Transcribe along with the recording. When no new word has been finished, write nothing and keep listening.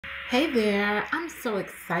Hey there, I'm so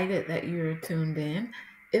excited that you're tuned in.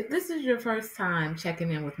 If this is your first time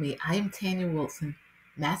checking in with me, I am Tanya Wilson,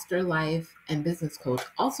 Master Life and Business Coach,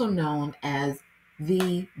 also known as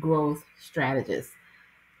the Growth Strategist.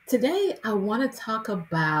 Today, I want to talk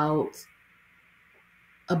about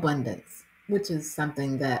abundance, which is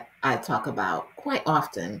something that I talk about quite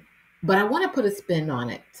often, but I want to put a spin on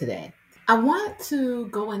it today. I want to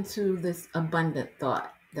go into this abundant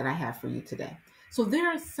thought that I have for you today. So,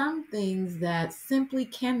 there are some things that simply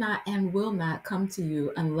cannot and will not come to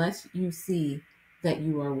you unless you see that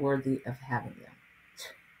you are worthy of having them.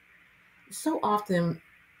 So often,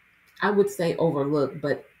 I would say overlooked,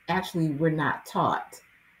 but actually, we're not taught.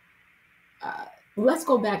 Uh, let's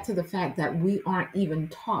go back to the fact that we aren't even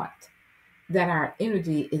taught that our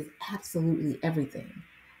energy is absolutely everything.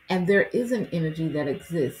 And there is an energy that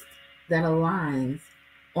exists that aligns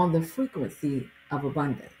on the frequency of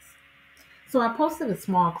abundance. So I posted a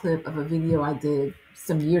small clip of a video I did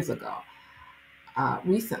some years ago,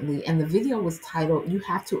 recently, and the video was titled, "You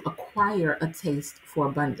Have to Acquire a Taste for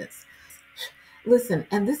Abundance." Listen,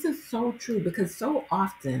 and this is so true because so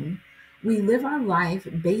often we live our life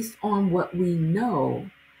based on what we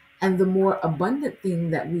know, and the more abundant thing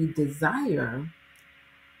that we desire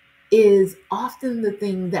is often the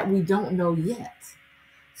thing that we don't know yet.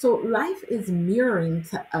 So life is mirroring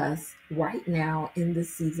to us right now in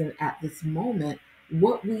this season at this moment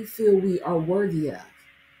what we feel we are worthy of.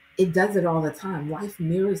 It does it all the time. Life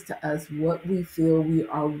mirrors to us what we feel we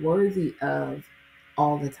are worthy of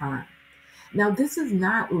all the time. Now, this is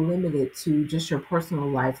not limited to just your personal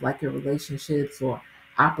life, like your relationships or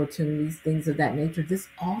opportunities, things of that nature. This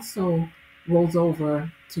also rolls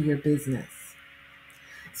over to your business.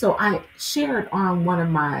 So I shared on one of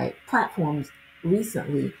my platforms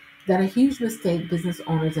recently that a huge mistake business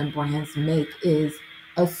owners and brands make is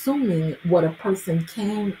assuming what a person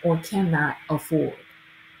can or cannot afford.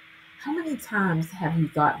 How many times have you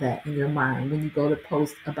thought that in your mind when you go to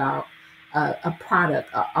post about a product,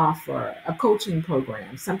 an offer, a coaching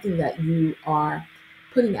program, something that you are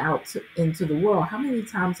putting out into the world? How many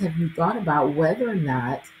times have you thought about whether or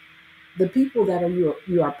not the people that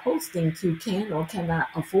you are posting to can or cannot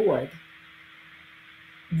afford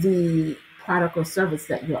the product or service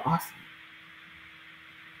that you're offering,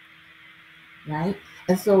 right?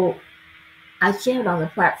 And so I shared on the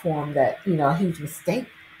platform that, a huge mistake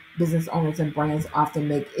business owners and brands often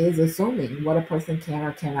make is assuming what a person can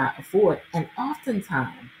or cannot afford. And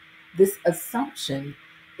oftentimes, this assumption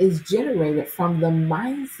is generated from the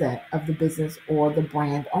mindset of the business or the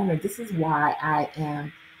brand owner. This is why I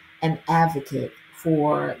am an advocate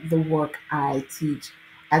for the work I teach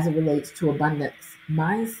as it relates to abundance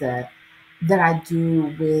mindset that I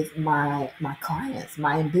do with my clients,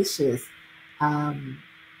 my ambitious, um,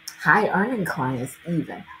 high earning clients.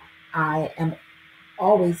 Even I am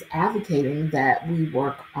always advocating that we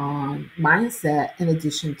work on mindset in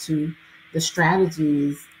addition to the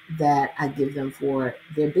strategies that I give them for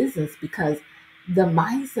their business, because the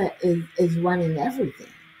mindset is running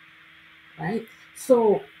everything, right?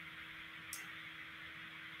 So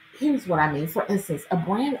here's what I mean. For instance, a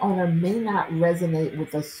brand owner may not resonate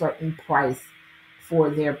with a certain price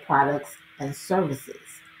for their products and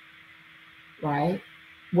services, right?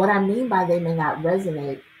 What I mean by they may not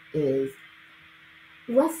resonate is,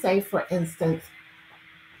 let's say, for instance,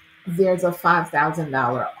 there's a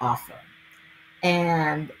 $5,000 offer,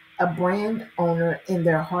 and a brand owner in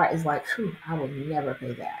their heart is like, "Phew, I would never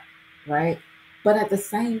pay that," right? But at the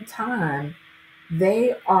same time,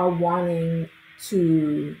 they are wanting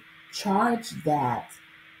to charge that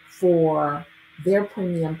for their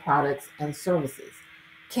premium products and services.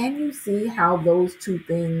 Can you see how those two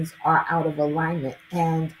things are out of alignment?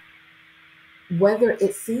 And whether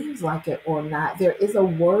it seems like it or not, there is a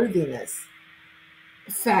worthiness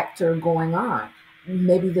factor going on.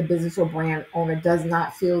 Maybe the business or brand owner does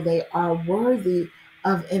not feel they are worthy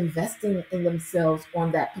of investing in themselves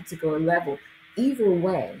on that particular level. Either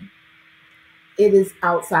way, it is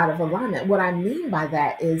outside of alignment. What I mean by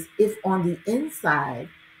that is, if on the inside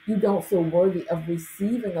you don't feel worthy of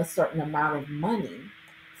receiving a certain amount of money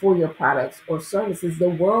for your products or services, the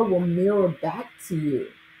world will mirror back to you,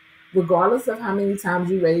 regardless of how many times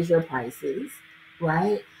you raise your prices,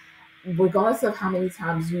 right? Regardless of how many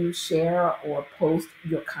times you share or post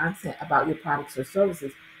your content about your products or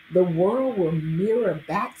services, the world will mirror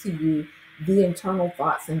back to you the internal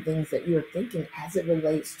thoughts and things that you're thinking as it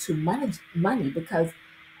relates to money, because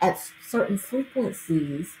at certain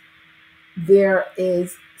frequencies, there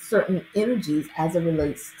is certain energies as it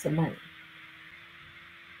relates to money.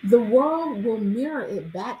 The world will mirror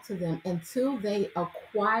it back to them until they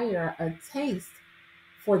acquire a taste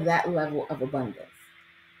for that level of abundance.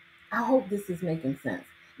 I hope this is making sense.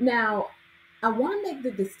 Now, I want to make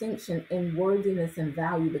the distinction in worthiness and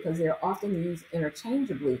value because they're often used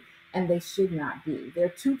interchangeably and they should not be. They're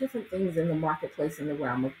two different things in the marketplace in the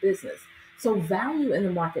realm of business. So, value in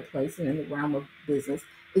the marketplace and in the realm of business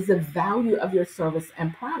is the value of your service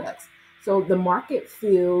and products. So, the market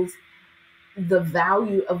feels the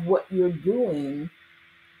value of what you're doing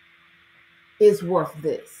is worth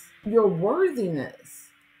this. Your worthiness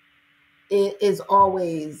is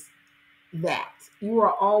always that. You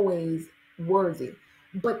are always worthy.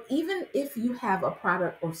 But even if you have a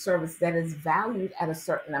product or service that is valued at a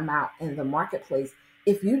certain amount in the marketplace,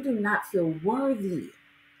 if you do not feel worthy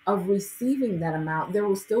of receiving that amount, there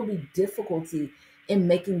will still be difficulty in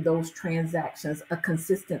making those transactions a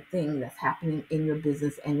consistent thing that's happening in your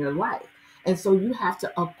business and your life. And so you have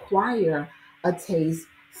to acquire a taste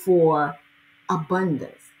for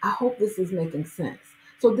abundance. I hope this is making sense.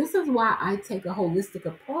 So, this is why I take a holistic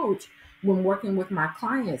approach when working with my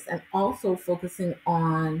clients and also focusing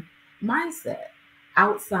on mindset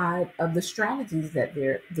outside of the strategies that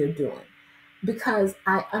they're doing, because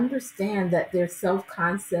I understand that their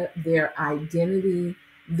self-concept, their identity,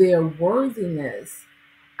 their worthiness,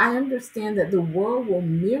 I understand that the world will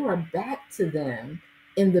mirror back to them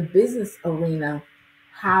in the business arena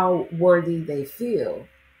how worthy they feel,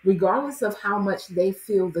 regardless of how much they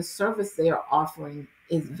feel the service they are offering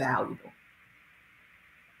is valuable.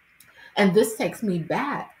 And this takes me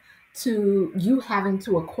back to you having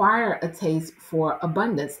to acquire a taste for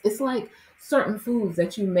abundance. It's like certain foods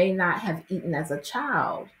that you may not have eaten as a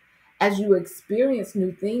child. As you experience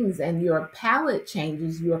new things and your palate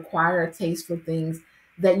changes, you acquire a taste for things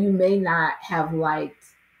that you may not have liked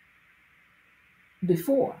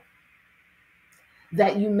before,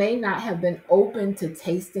 that you may not have been open to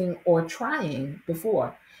tasting or trying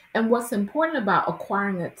before. And what's important about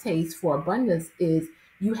acquiring a taste for abundance is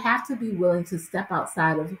you have to be willing to step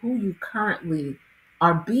outside of who you currently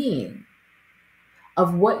are being,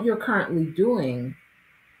 of what you're currently doing,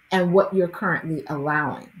 and what you're currently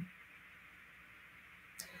allowing.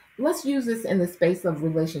 Let's use this in the space of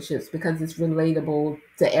relationships because it's relatable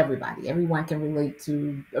to everybody. Everyone can relate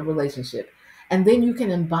to a relationship. And then you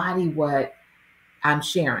can embody what I'm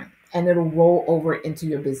sharing, and it'll roll over into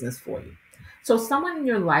your business for you. So, someone in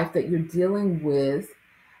your life that you're dealing with,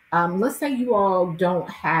 let's say you all don't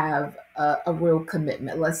have a real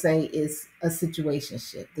commitment. Let's say it's a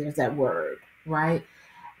situationship. There's that word, right?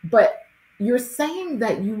 But you're saying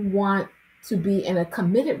that you want to be in a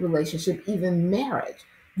committed relationship, even marriage.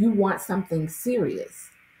 You want something serious.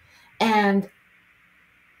 And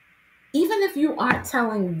even if you aren't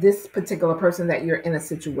telling this particular person that you're in a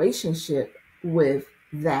situationship with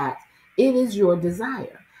that, it is your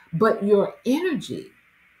desire. But your energy,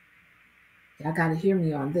 y'all got to hear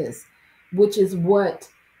me on this, which is what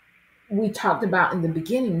we talked about in the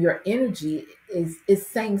beginning. Your energy is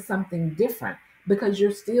saying something different because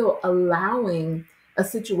you're still allowing a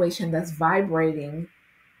situation that's vibrating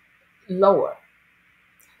lower.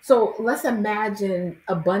 So let's imagine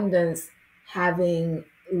abundance having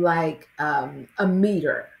like a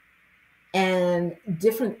meter, and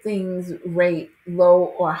different things rate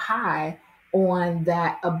low or high on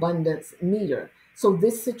that abundance meter. So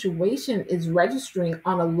this situation is registering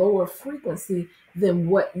on a lower frequency than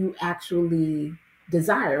what you actually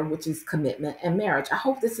desire, which is commitment and marriage. I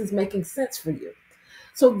hope this is making sense for you.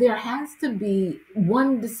 So there has to be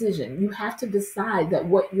one decision. You have to decide that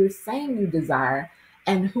what you're saying you desire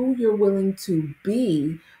and who you're willing to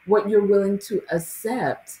be, what you're willing to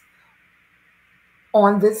accept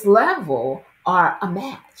on this level are a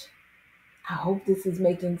match. I hope this is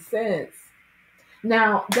making sense.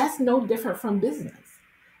 Now, that's no different from business.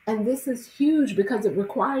 And this is huge because it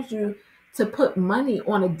requires you to put money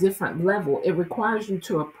on a different level. It requires you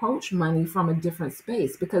to approach money from a different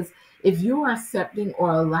space because if you are accepting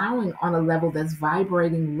or allowing on a level that's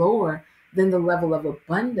vibrating lower than the level of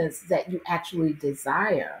abundance that you actually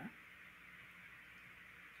desire,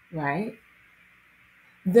 right?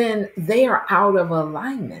 Then they are out of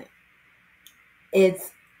alignment.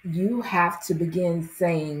 It's you have to begin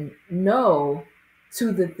saying no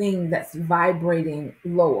to the thing that's vibrating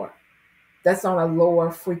lower, that's on a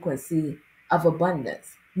lower frequency of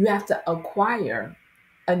abundance. You have to acquire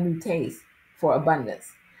a new taste for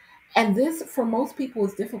abundance. And this, for most people,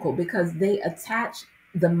 is difficult because they attach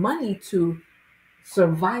the money to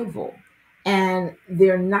survival and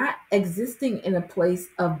they're not existing in a place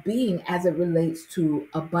of being as it relates to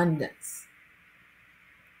abundance.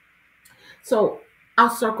 So I'll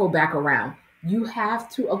circle back around. You have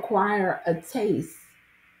to acquire a taste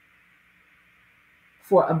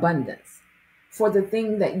for abundance. for the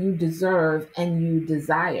thing that you deserve and you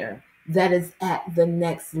desire, that is at the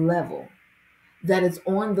next level, that is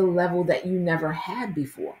on the level that you never had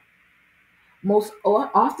before. Most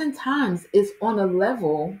oftentimes, it's on a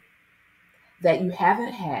level that you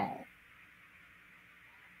haven't had.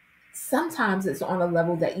 Sometimes it's on a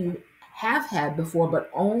level that you have had before, but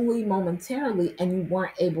only momentarily, and you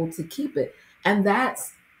weren't able to keep it. And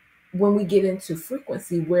that's when we get into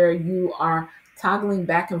frequency, where you are toggling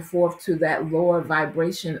back and forth to that lower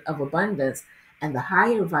vibration of abundance and the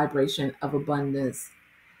higher vibration of abundance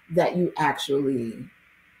that you actually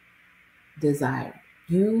desire.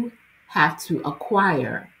 You have to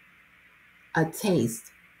acquire a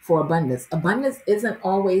taste for abundance. Abundance isn't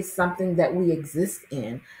always something that we exist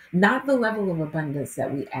in, not the level of abundance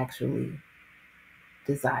that we actually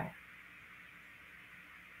desire.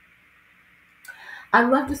 I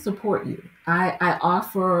love to support you. I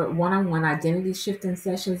offer one-on-one identity shifting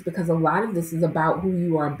sessions because a lot of this is about who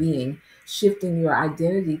you are being, shifting your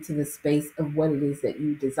identity to the space of what it is that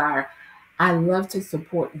you desire. I love to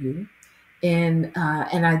support you in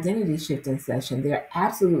an identity shifting session. They're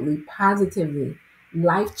absolutely positively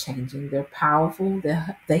life changing. They're powerful.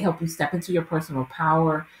 They help you step into your personal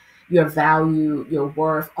power, your value, your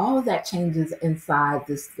worth. All of that changes inside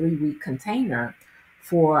this 3-week container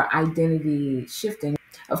for identity shifting.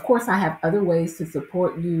 Of course, I have other ways to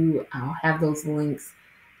support you. I'll have those links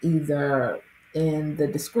either in the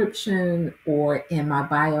description or in my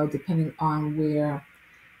bio, depending on where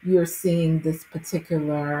you're seeing this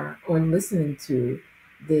particular or listening to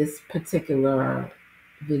this particular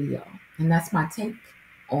video. And that's my take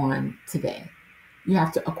on today. You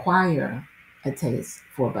have to acquire a taste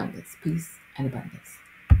for abundance, peace, and abundance.